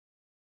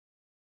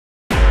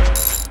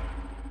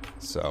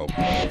So,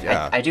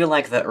 yeah. I do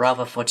like that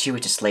rather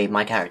fortuitously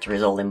my character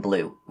is all in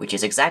blue, which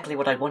is exactly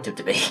what I'd want him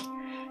to be.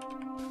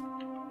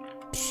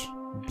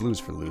 Blue's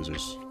for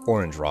losers.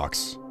 Orange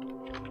rocks.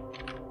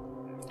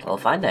 Well,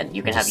 fine then.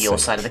 You can have your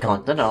side of the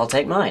continent, and I'll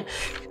take mine.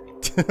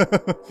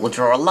 We'll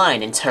draw a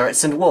line in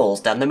turrets and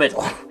walls down the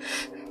middle.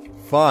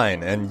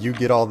 Fine, and you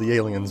get all the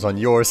aliens on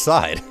your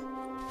side.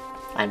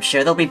 I'm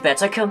sure there'll be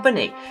better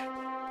company.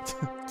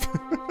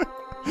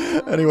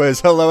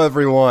 Anyways, hello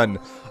everyone.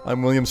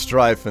 I'm William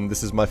Strife, and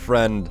this is my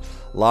friend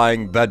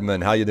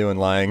Lyingbedmon. How you doing,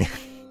 Lying?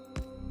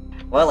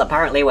 Well,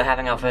 apparently we're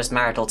having our first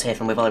marital tiff,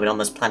 and we've only been on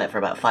this planet for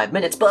about 5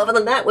 minutes, but other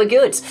than that, we're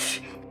good.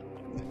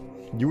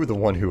 You were the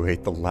one who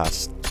ate the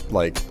last,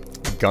 like,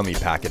 gummy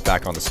packet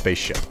back on the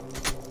spaceship.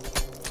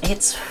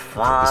 It's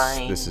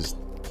fine. This is...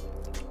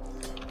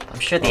 I'm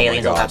sure the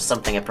aliens will have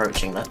something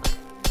approaching that.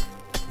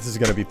 This is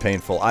gonna be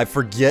painful. I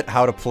forget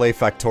how to play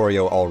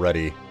Factorio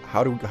already.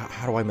 How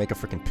do I make a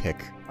freaking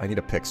pick? I need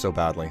a pick so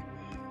badly.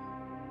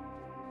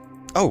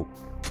 Oh,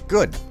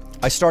 good.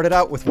 I started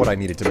out with what I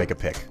needed to make a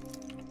pick.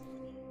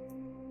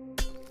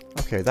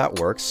 Okay, that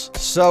works.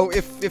 So,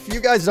 if you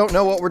guys don't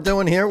know what we're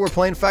doing here, we're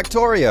playing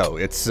Factorio.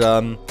 It's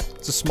a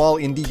small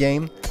indie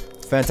game.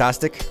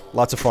 Fantastic.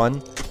 Lots of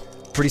fun.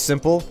 Pretty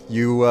simple.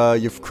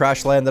 You've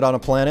crash landed on a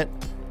planet,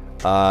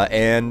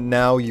 and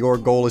now your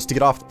goal is to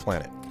get off the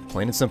planet.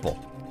 Plain and simple.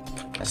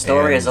 A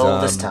story as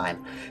old as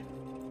time.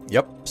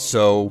 Yep,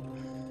 so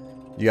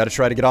you gotta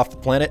try to get off the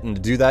planet, and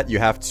to do that, you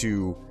have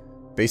to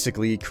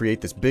basically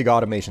create this big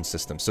automation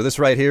system. So this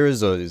right here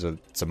is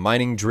it's a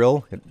mining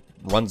drill. It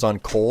runs on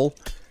coal,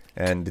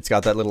 and it's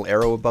got that little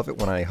arrow above it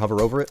when I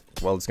hover over it.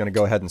 Well, it's gonna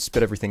go ahead and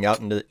spit everything out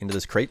into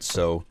this crate,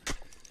 so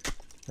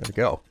there we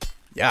go.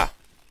 Yeah,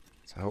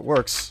 that's how it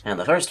works. And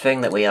the first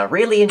thing that we are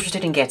really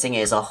interested in getting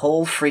is a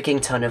whole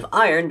freaking ton of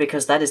iron,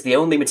 because that is the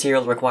only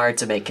material required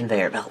to make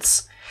conveyor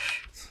belts.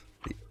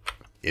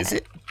 Is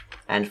it?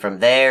 And from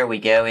there, we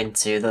go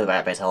into the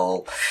rabbit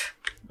hole.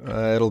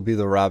 It'll be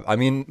the rabbit. I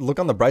mean, look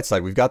on the bright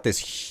side. We've got this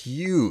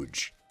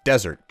huge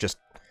desert just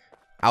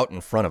out in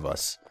front of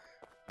us.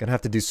 Gonna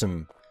have to do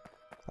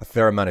a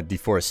fair amount of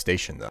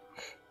deforestation, though.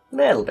 A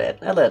little bit.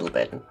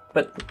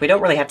 But we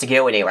don't really have to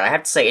go anywhere. I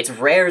have to say, it's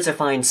rare to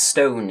find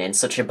stone in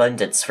such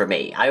abundance for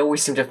me. I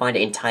always seem to find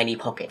it in tiny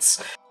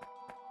pockets.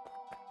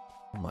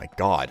 Oh my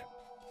god.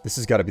 This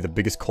has got to be the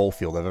biggest coal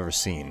field I've ever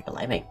seen.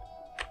 Blimey.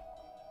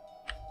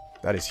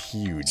 That is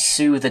huge.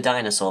 Sue the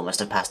dinosaur must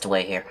have passed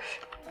away here.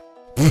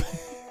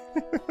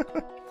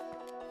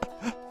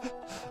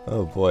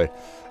 Oh boy.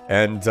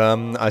 And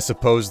I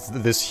suppose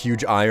this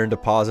huge iron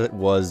deposit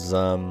was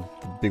the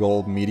big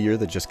old meteor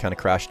that just kind of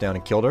crashed down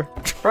and killed her?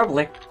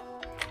 Probably.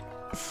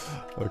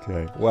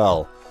 Okay,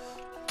 well.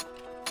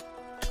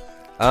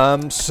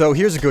 So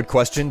here's a good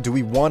question. Do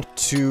we want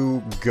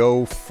to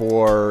go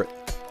for...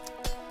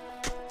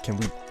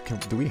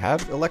 Do we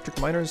have electric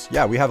miners?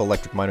 Yeah, we have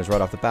electric miners right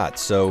off the bat,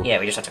 so... Yeah,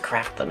 we just have to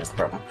craft them is the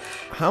problem.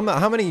 How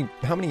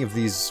many of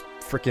these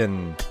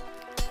frickin'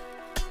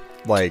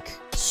 like,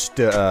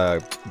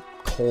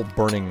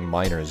 coal-burning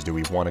miners do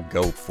we want to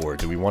go for?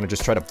 Do we want to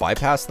just try to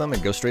bypass them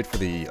and go straight for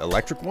the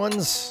electric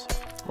ones?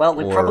 Well,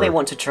 we probably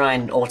want to try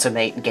and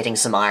automate getting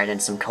some iron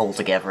and some coal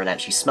together and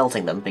actually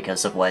smelting them,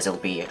 because otherwise it'll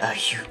be a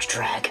huge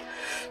drag.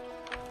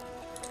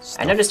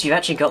 I noticed you've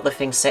actually got the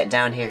thing set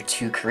down here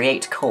to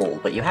create coal,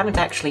 but you haven't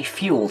actually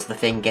fueled the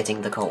thing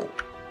getting the coal.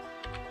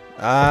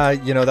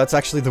 You know, that's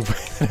actually the way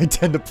that I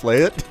tend to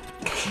play it.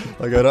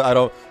 Like, I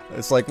don't...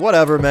 It's like,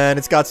 whatever, man,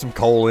 it's got some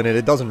coal in it.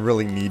 It doesn't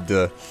really need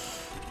to...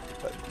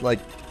 Like...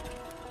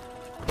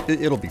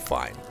 It'll be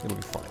fine. It'll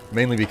be fine.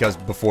 Mainly because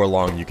before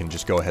long, you can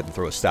just go ahead and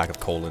throw a stack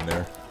of coal in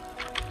there.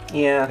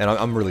 Yeah. And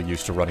I'm really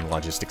used to running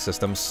logistic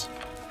systems.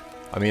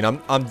 I mean,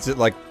 I'm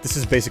like, this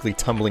is basically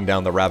tumbling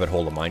down the rabbit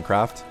hole of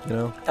Minecraft, you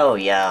know? Oh,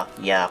 yeah.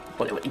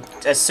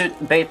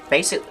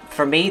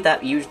 For me,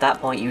 that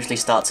point usually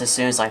starts as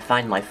soon as I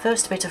find my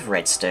first bit of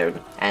redstone,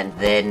 and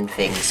then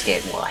things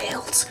get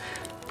wild.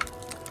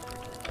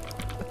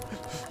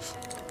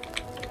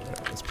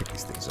 Right, let's pick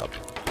these things up.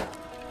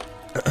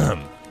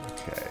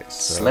 Okay,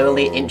 so...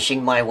 Slowly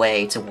inching my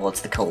way towards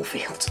the coal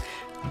field.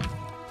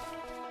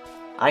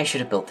 I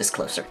should have built this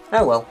closer.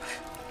 Oh well.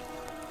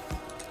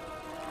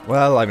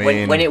 Well, I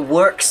mean... When it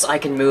works, I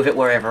can move it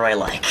wherever I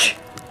like.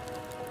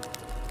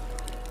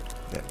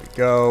 There we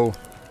go.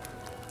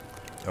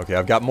 Okay,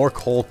 I've got more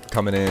coal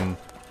coming in.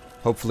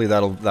 Hopefully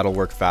that'll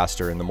work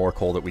faster, and the more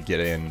coal that we get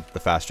in, the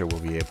faster we'll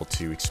be able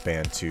to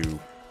expand to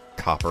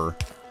copper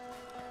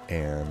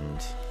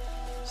and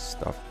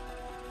stuff.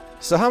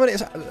 So how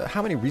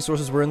many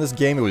resources were in this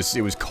game? It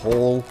was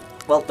coal.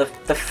 Well,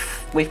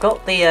 we've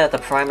got the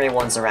primary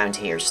ones around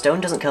here.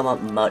 Stone doesn't come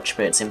up much,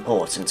 but it's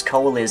important.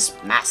 Coal is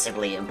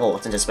massively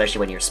important, especially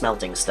when you're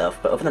smelting stuff.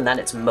 But other than that,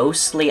 it's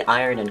mostly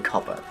iron and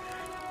copper.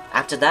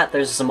 After that,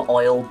 there's some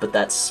oil, but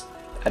that's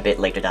a bit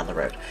later down the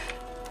road.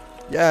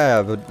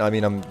 Yeah, but I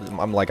mean,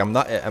 I'm like, I'm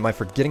not. Am I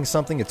forgetting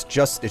something? It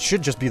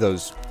should just be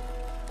those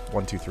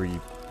 1, 2, 3,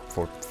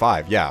 4,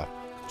 5. Yeah,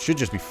 it should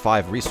just be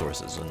 5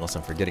 resources, unless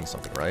I'm forgetting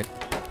something, right?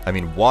 I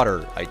mean,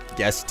 water, I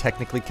guess,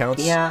 technically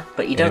counts. Yeah,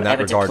 but you don't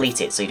ever deplete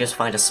it, so you just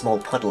find a small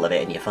puddle of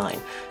it and you're fine.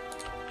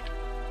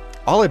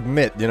 I'll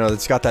admit, you know,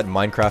 it's got that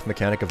Minecraft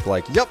mechanic of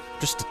like, yep,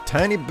 just a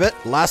tiny bit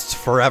lasts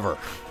forever.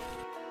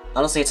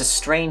 Honestly, it's a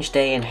strange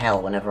day in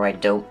hell whenever I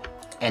don't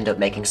end up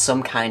making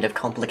some kind of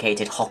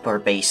complicated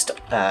hopper-based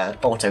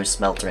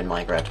auto-smelter in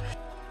Minecraft.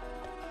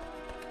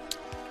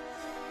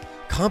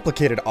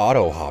 Complicated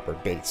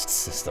auto-hopper-based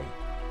system.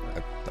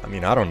 I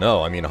mean, I don't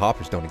know. I mean,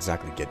 hoppers don't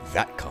exactly get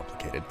that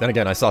complicated. Then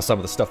again, I saw some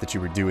of the stuff that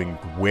you were doing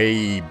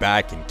way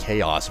back in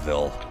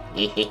Chaosville.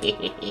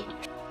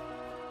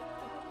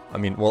 I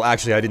mean, well,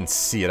 actually, I didn't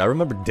see it. I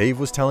remember Dave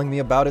was telling me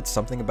about it.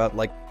 Something about,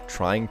 like,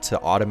 trying to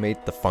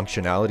automate the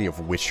functionality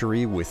of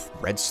witchery with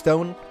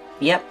redstone.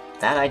 Yep,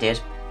 that I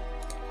did.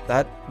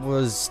 That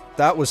was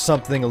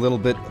something a little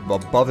bit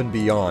above and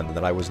beyond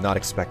that I was not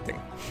expecting.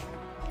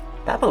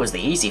 That was the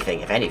easy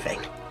thing, if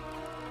anything.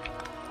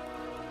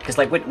 Because,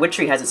 like,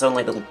 witchery has its own,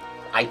 like, little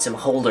item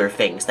holder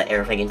things that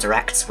everything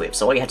interacts with,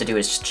 so all you have to do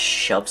is just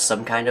shove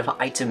some kind of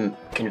item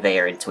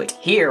conveyor into it.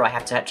 Here, I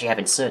have to actually have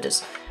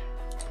inserters.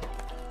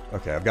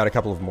 Okay, I've got a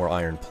couple of more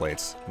iron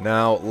plates.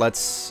 Now,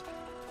 let's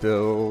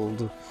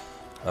build...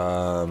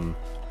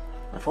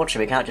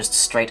 Unfortunately, we can't just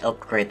straight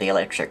upgrade the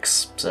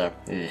electrics, so...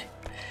 Ugh.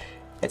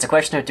 It's a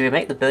question of, do we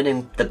make the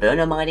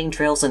burner mining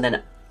drills and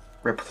then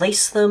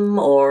replace them,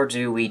 or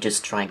do we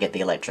just try and get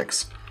the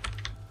electrics?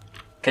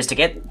 Because to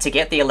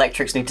get the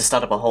electrics, we need to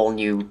start up a whole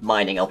new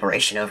mining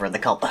operation over in the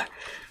copper.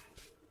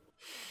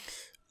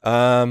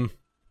 I've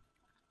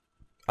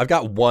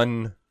got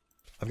one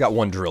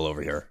drill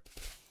over here.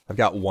 I've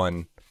got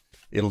one.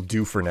 It'll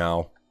do for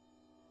now.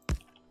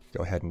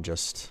 Go ahead and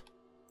just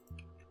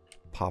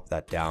pop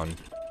that down.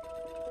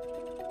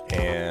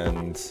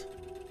 And...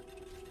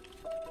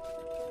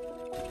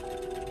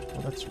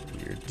 well, that's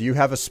weird. Do you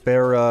have a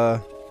spare,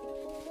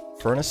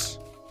 furnace?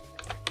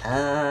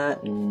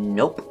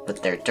 Nope,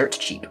 but they're dirt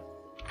cheap.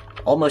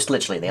 Almost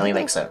literally, they only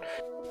make so.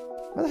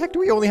 Why the heck do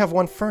we only have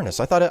one furnace?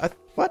 I thought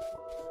what?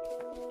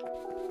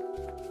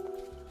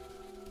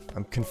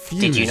 I'm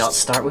confused. Did you not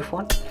start with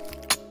one?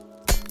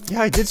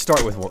 Yeah, I did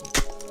start with one.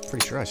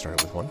 Pretty sure I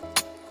started with one.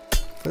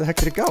 Where the heck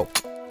did it go?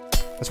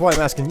 That's why I'm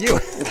asking you.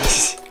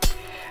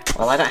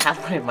 Well, I don't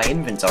have one in my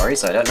inventory,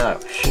 so I don't know.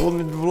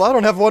 Well, I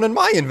don't have one in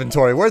my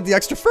inventory. Where'd the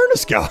extra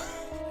furnace go?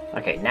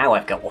 Okay, now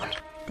I've got one.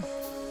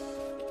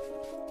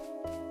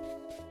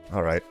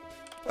 Alright.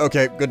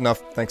 Okay, good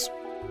enough. Thanks.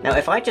 Now,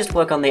 if I just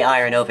work on the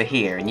iron over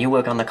here, and you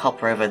work on the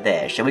copper over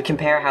there, shall we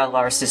compare how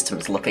our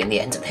systems look in the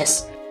end of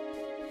this?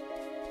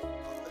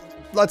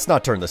 Let's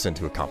not turn this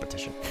into a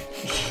competition.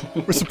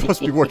 We're supposed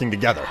to be working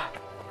together.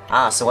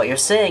 Ah, so what you're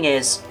saying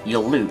is,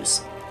 you'll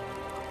lose.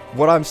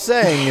 What I'm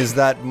saying is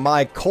that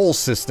my coal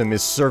system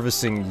is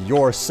servicing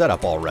your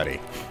setup already.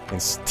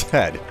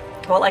 Instead.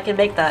 Well, I can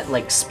make that,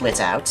 like,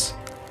 split out,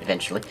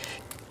 eventually.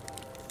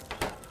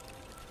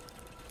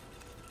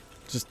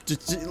 Just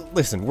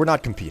listen, we're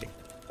not competing.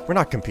 We're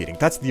not competing.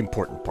 That's the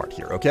important part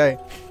here, okay?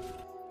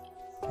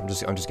 I'm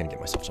just gonna get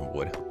myself some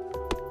wood.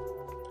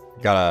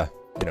 Gotta,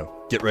 you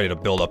know, get ready to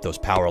build up those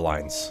power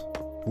lines.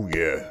 Ooh,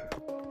 yeah.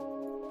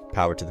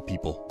 Power to the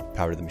people.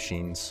 Power to the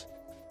machines.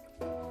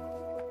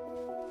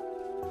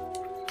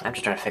 I'm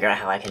just trying to figure out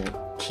how I can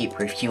keep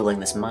refueling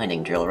this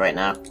mining drill right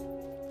now.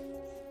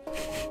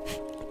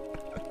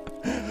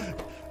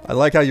 I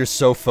like how you're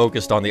so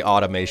focused on the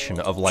automation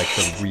of, like,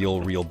 the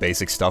real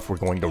basic stuff we're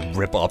going to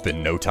rip up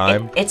in no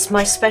time. It's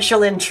my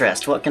special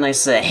interest, what can I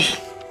say?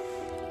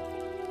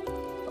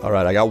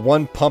 Alright, I got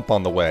one pump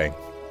on the way.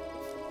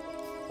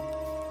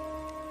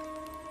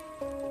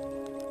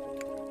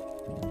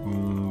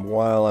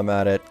 While I'm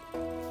at it,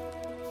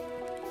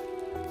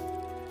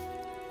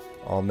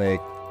 I'll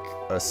make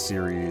a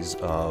series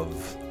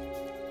of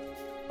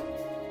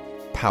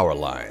power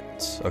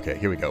lines. Okay,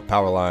 here we go.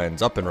 Power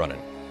lines up and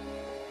running.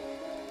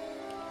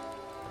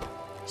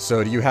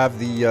 So, do you have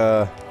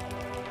the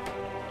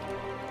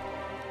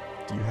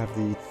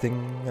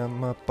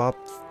thing-bop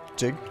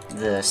jig?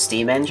 The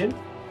steam engine?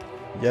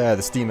 Yeah,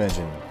 the steam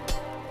engine.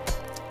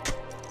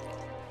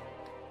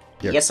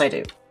 Here, yes, I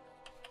do.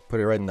 put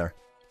it right in there.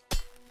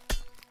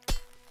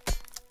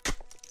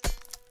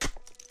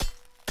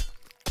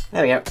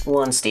 There we go,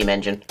 one steam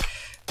engine.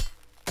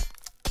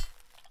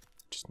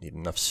 Just need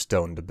enough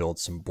stone to build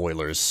some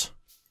boilers.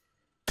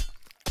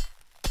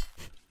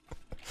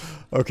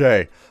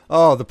 Okay.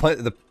 Oh, the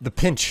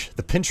pinch.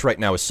 The pinch right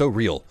now is so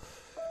real.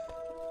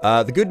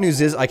 The good news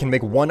is I can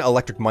make one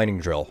electric mining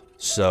drill,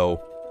 so...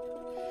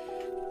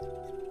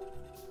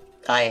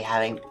 I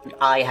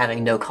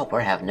having no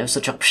copper have no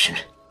such option.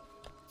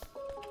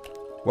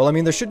 Well, I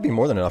mean, there should be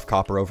more than enough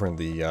copper over in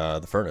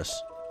the furnace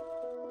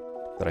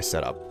that I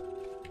set up.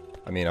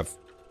 I mean,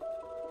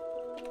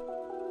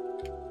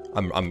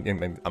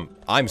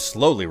 I'm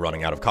slowly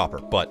running out of copper,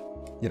 but,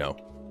 you know,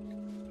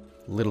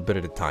 a little bit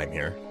at a time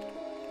here.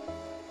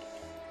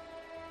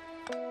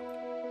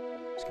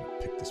 Just gonna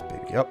pick this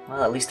baby up.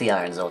 Well, at least the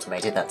iron's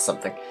automated, that's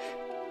something.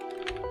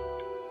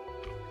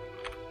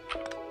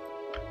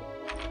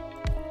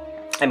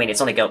 I mean,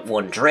 it's only got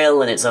one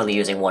drill, and it's only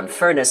using one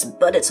furnace,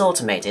 but it's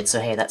automated, so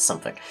hey, that's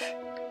something.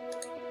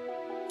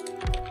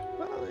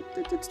 Well,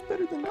 it's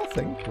better than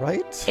nothing,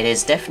 right? It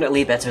is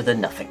definitely better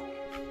than nothing.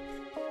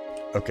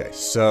 Okay,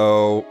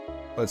 so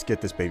let's get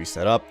this baby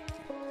set up.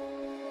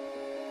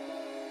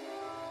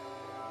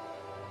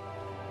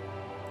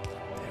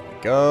 There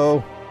we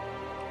go.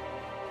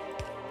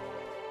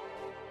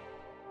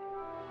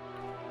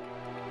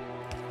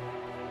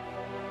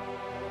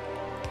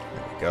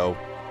 There we go.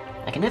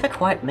 I can never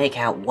quite make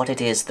out what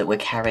it is that we're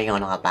carrying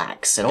on our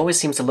backs. It always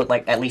seems to look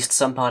like at least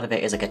some part of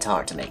it is a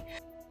guitar to me.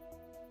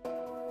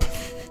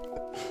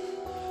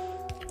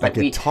 Like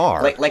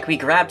guitar? Like we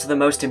grabbed the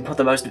most,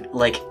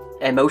 like,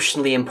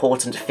 emotionally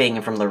important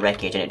thing from the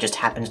wreckage, and it just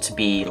happened to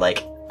be,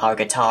 like, our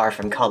guitar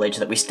from college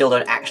that we still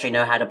don't actually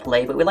know how to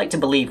play, but we like to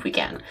believe we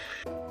can.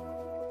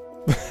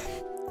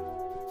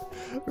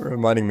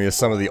 Reminding me of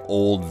some of the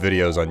old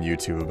videos on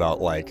YouTube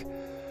about, like,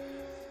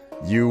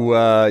 you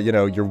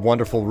know, your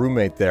wonderful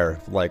roommate there,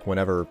 like,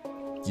 whenever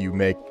you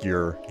make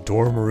your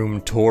dorm room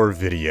tour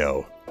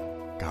video.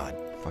 God,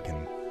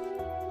 fucking...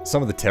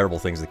 Some of the terrible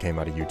things that came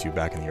out of YouTube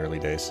back in the early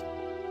days.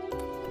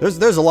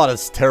 There's a lot of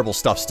terrible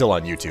stuff still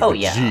on YouTube. Oh,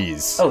 yeah.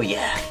 Jeez. Oh,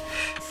 yeah.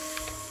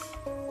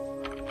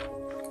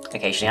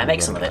 Occasionally I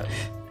make some of it.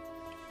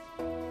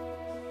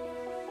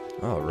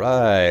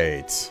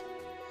 Alright.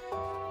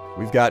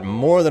 We've got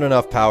more than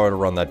enough power to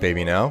run that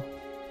baby now.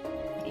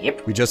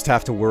 Yep. We just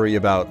have to worry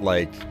about,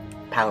 like...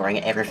 powering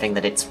everything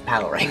that it's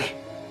powering.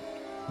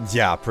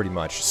 Yeah, pretty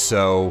much.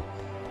 So...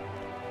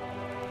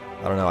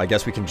 I don't know, I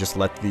guess we can just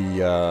let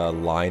the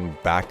line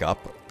back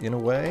up, in a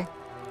way?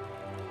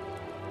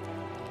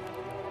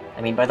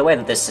 I mean, by the way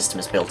that this system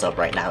is built up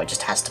right now, it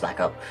just has to back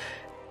up.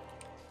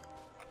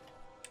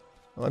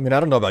 Well, I mean, I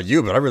don't know about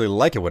you, but I really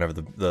like it whenever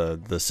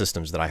the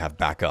systems that I have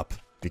back up.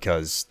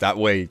 Because that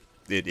way,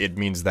 it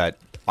means that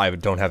I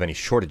don't have any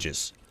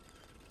shortages.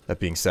 That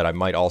being said, I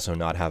might also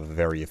not have a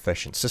very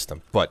efficient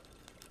system, but...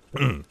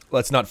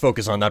 let's not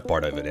focus on that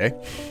part of it, eh?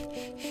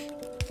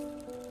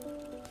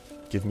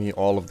 Give me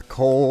all of the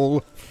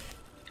coal.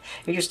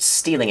 You're just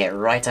stealing it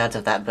right out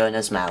of that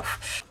burner's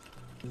mouth.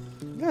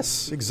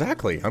 Yes,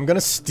 exactly. I'm gonna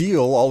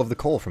steal all of the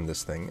coal from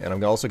this thing, and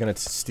I'm also gonna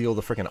steal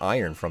the frickin'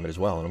 iron from it as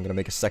well, and I'm gonna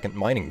make a second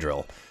mining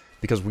drill.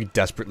 Because we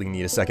desperately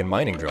need a second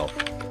mining drill.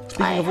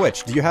 Speaking of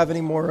which, do you have any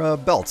more,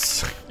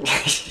 belts?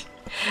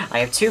 I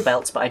have 2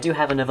 belts, but I do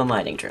have another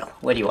mining drill.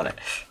 Where do you want it?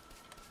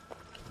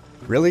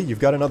 Really? You've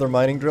got another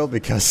mining drill?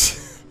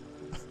 Because...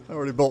 I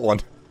already built one.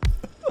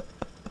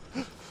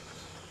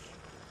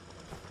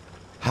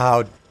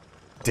 How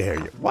dare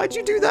you? Why'd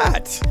you do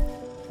that?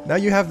 Now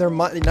you have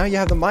now you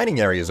have the mining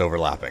areas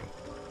overlapping.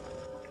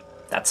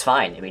 That's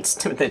fine. I mean,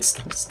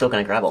 it's still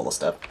gonna grab all the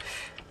stuff.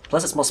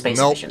 Plus, it's more space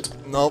efficient.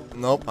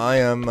 Nope. I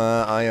am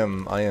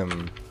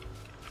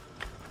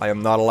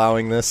not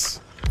allowing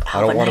this. I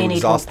don't want to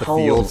exhaust the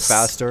field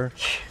faster.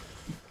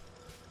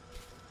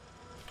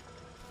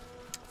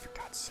 For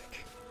God's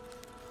sake.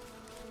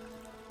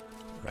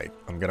 Right,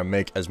 I'm gonna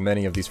make as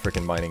many of these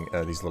frickin' mining,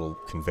 these little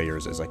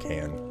conveyors as I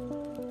can.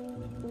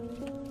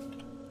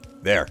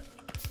 There.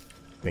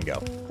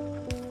 Bingo.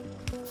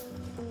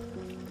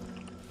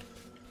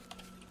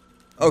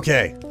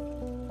 Okay.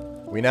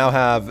 We now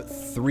have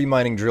 3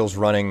 mining drills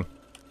running.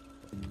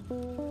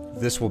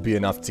 This will be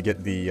enough to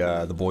get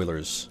the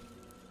boilers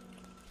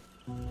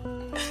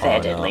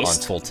fed, at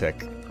least. On full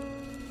tick.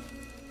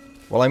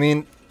 Well, I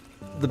mean,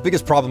 the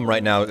biggest problem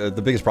right now,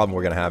 the biggest problem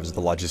we're gonna have is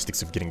the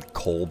logistics of getting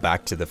coal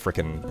back to the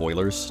frickin'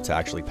 boilers to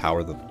actually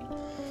power the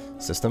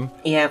system.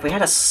 Yeah, if we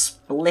had a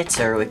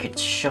splitter, we could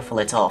shuffle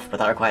it off, but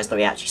that requires that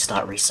we actually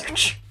start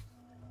research.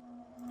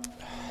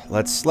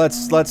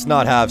 Let's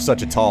not have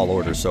such a tall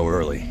order so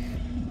early.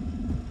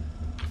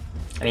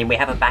 I mean, we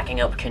have a backing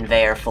up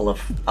conveyor full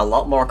of a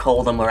lot more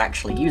coal than we're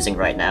actually using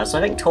right now, so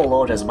I think tall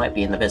orders might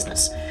be in the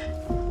business.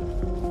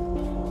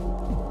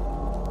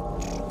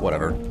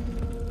 Whatever.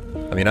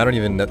 I mean, I don't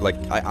even, like,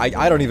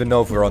 I don't even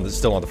know if we're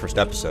still on the first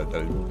episode.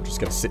 We're just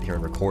gonna sit here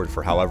and record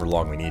for however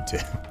long we need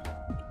to.